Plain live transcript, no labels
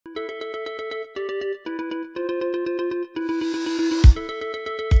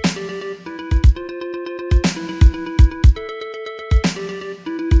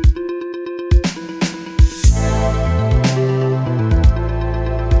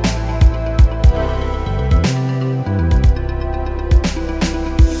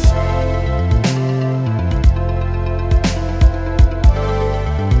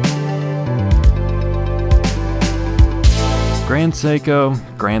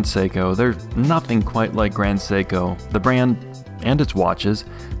Grand Seiko, there's nothing quite like Grand Seiko. The brand and its watches,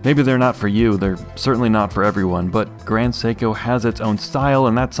 maybe they're not for you, they're certainly not for everyone, but Grand Seiko has its own style,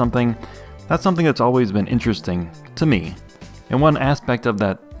 and that's something that's always been interesting to me. And one aspect of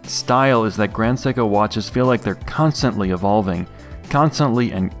that style is that Grand Seiko watches feel like they're constantly evolving,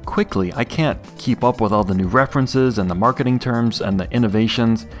 constantly and quickly. I can't keep up with all the new references and the marketing terms and the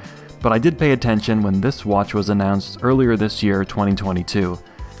innovations, but I did pay attention when this watch was announced earlier this year, 2022.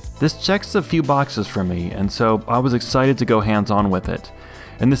 This checks a few boxes for me, and so I was excited to go hands-on with it.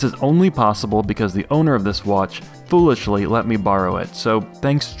 And this is only possible because the owner of this watch foolishly let me borrow it, so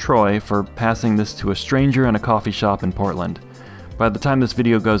thanks Troy for passing this to a stranger in a coffee shop in Portland. By the time this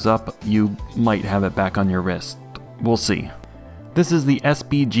video goes up, you might have it back on your wrist. We'll see. This is the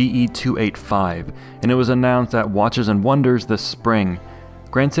SBGE285, and it was announced at Watches and Wonders this spring.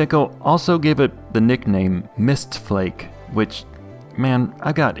 Grand Seiko also gave it the nickname Mist Flake, which, man,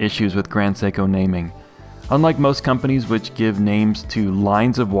 I've got issues with Grand Seiko naming. Unlike most companies which give names to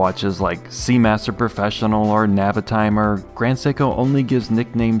lines of watches like Seamaster Professional or Navitimer, Grand Seiko only gives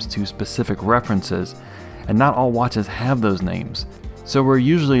nicknames to specific references, and not all watches have those names. So we're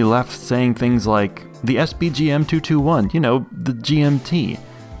usually left saying things like the SBGM221, you know, the GMT.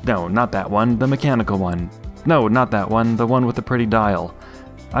 No, not that one, the mechanical one. No, not that one, the one with the pretty dial.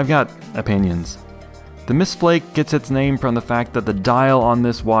 I've got opinions. The Mist Flake gets its name from the fact that the dial on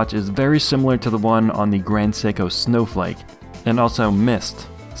this watch is very similar to the one on the Grand Seiko Snowflake, and also mist,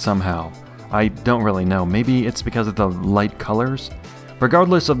 somehow. I don't really know, maybe it's because of the light colors?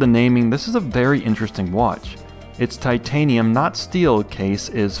 Regardless of the naming, this is a very interesting watch. Its titanium, not steel, case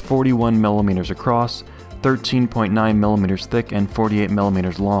is 41mm across, 13.9mm thick, and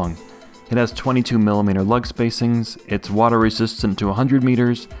 48mm long. It has 22mm lug spacings, it's water resistant to 100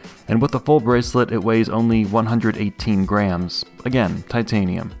 meters, and with a full bracelet it weighs only 118 grams. Again,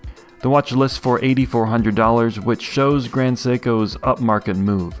 titanium. The watch lists for $8,400, which shows Grand Seiko's upmarket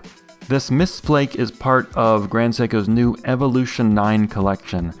move. This Mist Flake is part of Grand Seiko's new Evolution 9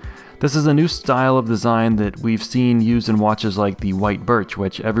 collection. This is a new style of design that we've seen used in watches like the White Birch,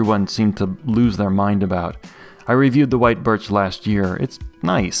 which everyone seemed to lose their mind about. I reviewed the White Birch last year. It's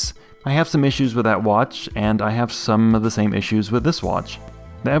nice. I have some issues with that watch, and I have some of the same issues with this watch.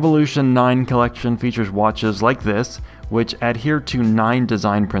 The Evolution 9 collection features watches like this, which adhere to 9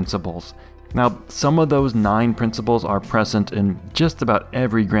 design principles. Now, some of those 9 principles are present in just about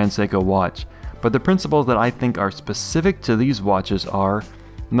every Grand Seiko watch, but the principles that I think are specific to these watches are: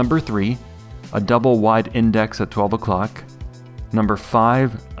 number 3, a double wide index at 12 o'clock. Number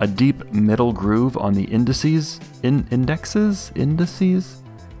 5, a deep middle groove on the indices. Indices?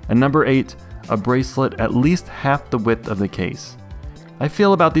 And number 8, a bracelet at least half the width of the case. I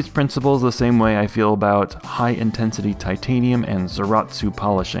feel about these principles the same way I feel about high-intensity titanium and Zaratsu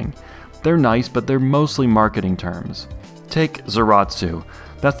polishing. They're nice, but they're mostly marketing terms. Take Zaratsu.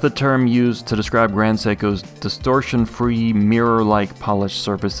 That's the term used to describe Grand Seiko's distortion-free, mirror-like polished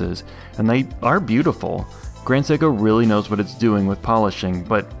surfaces, and they are beautiful. Grand Seiko really knows what it's doing with polishing,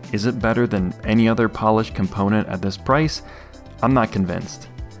 but is it better than any other polished component at this price? I'm not convinced.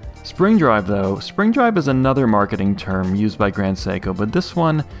 Spring Drive though, Spring Drive is another marketing term used by Grand Seiko, but this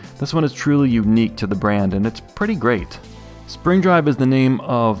one is truly unique to the brand, and it's pretty great. Spring Drive is the name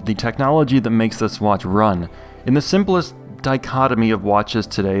of the technology that makes this watch run. In the simplest dichotomy of watches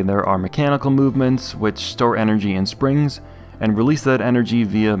today, there are mechanical movements which store energy in springs and release that energy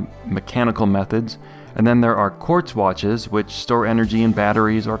via mechanical methods, and then there are quartz watches which store energy in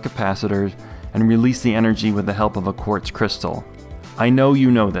batteries or capacitors and release the energy with the help of a quartz crystal. I know you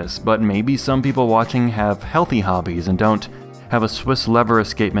know this, but maybe some people watching have healthy hobbies and don't have a Swiss lever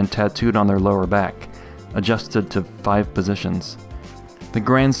escapement tattooed on their lower back, adjusted to 5 positions. The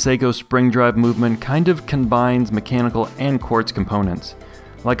Grand Seiko Spring Drive movement kind of combines mechanical and quartz components.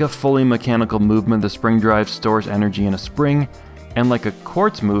 Like a fully mechanical movement, the Spring Drive stores energy in a spring, and like a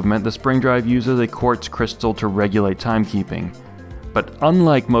quartz movement, the Spring Drive uses a quartz crystal to regulate timekeeping. But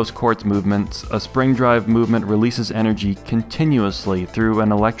unlike most quartz movements, a Spring Drive movement releases energy continuously through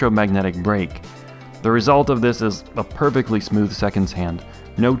an electromagnetic break. The result of this is a perfectly smooth seconds hand.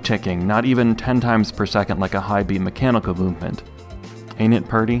 No ticking, not even 10 times per second like a high-beat mechanical movement. Ain't it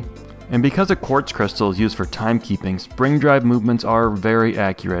purty? And because a quartz crystal is used for timekeeping, Spring Drive movements are very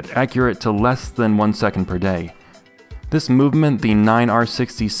accurate to less than 1 second per day. This movement, the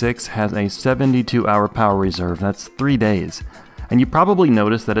 9R66, has a 72-hour power reserve. That's 3 days. And you probably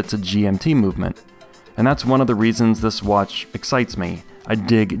noticed that it's a GMT movement. And that's one of the reasons this watch excites me. I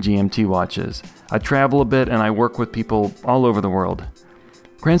dig GMT watches. I travel a bit and I work with people all over the world.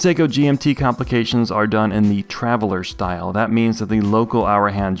 Grand Seiko GMT complications are done in the traveler style. That means that the local hour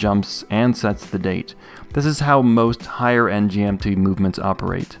hand jumps and sets the date. This is how most higher-end GMT movements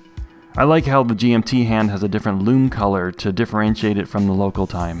operate. I like how the GMT hand has a different lume color to differentiate it from the local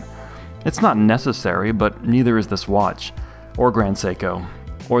time. It's not necessary, but neither is this watch, or Grand Seiko,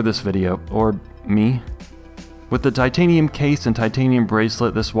 or this video, or me. With the titanium case and titanium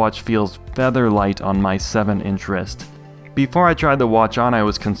bracelet, this watch feels feather light on my 7-inch wrist. Before I tried the watch on, I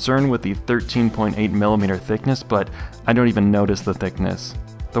was concerned with the 13.8mm thickness, but I don't even notice the thickness.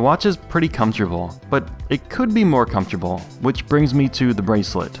 The watch is pretty comfortable, but it could be more comfortable, which brings me to the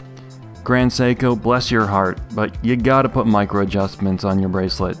bracelet. Grand Seiko, bless your heart, but you gotta put micro adjustments on your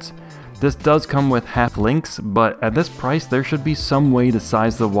bracelets. This does come with half links, but at this price there should be some way to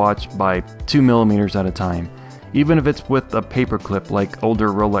size the watch by 2mm at a time. Even if it's with a paperclip like older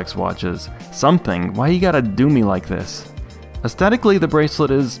Rolex watches. Something, why you gotta do me like this? Aesthetically, the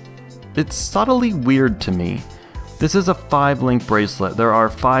bracelet it's subtly weird to me. This is a 5-link bracelet. There are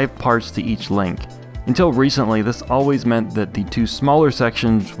 5 parts to each link. Until recently, this always meant that the 2 smaller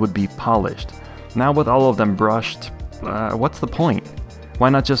sections would be polished. Now with all of them brushed, what's the point? Why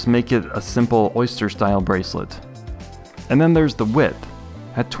not just make it a simple oyster-style bracelet? And then there's the width.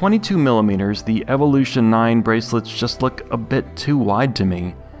 At 22mm, the Evolution 9 bracelets just look a bit too wide to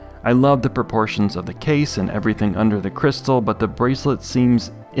me. I love the proportions of the case and everything under the crystal, but the bracelet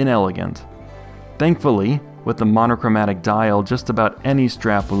seems inelegant. Thankfully, with the monochromatic dial, just about any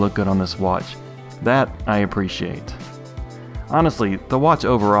strap will look good on this watch. That I appreciate. Honestly, the watch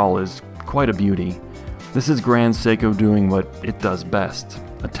overall is quite a beauty. This is Grand Seiko doing what it does best.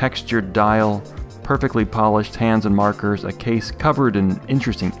 A textured dial, perfectly polished hands and markers, a case covered in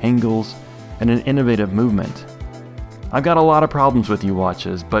interesting angles, and an innovative movement. I've got a lot of problems with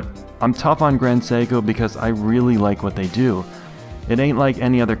U-watches, but I'm tough on Grand Seiko because I really like what they do. It ain't like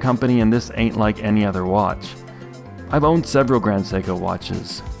any other company, and this ain't like any other watch. I've owned several Grand Seiko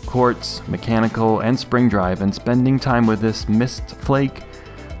watches, quartz, mechanical, and spring drive, and spending time with this Mist Flake,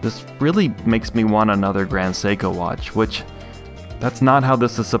 this really makes me want another Grand Seiko watch, which that's not how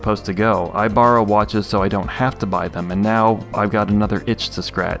this is supposed to go. I borrow watches so I don't have to buy them, and now I've got another itch to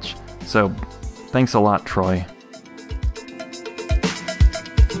scratch. So, thanks a lot, Troy.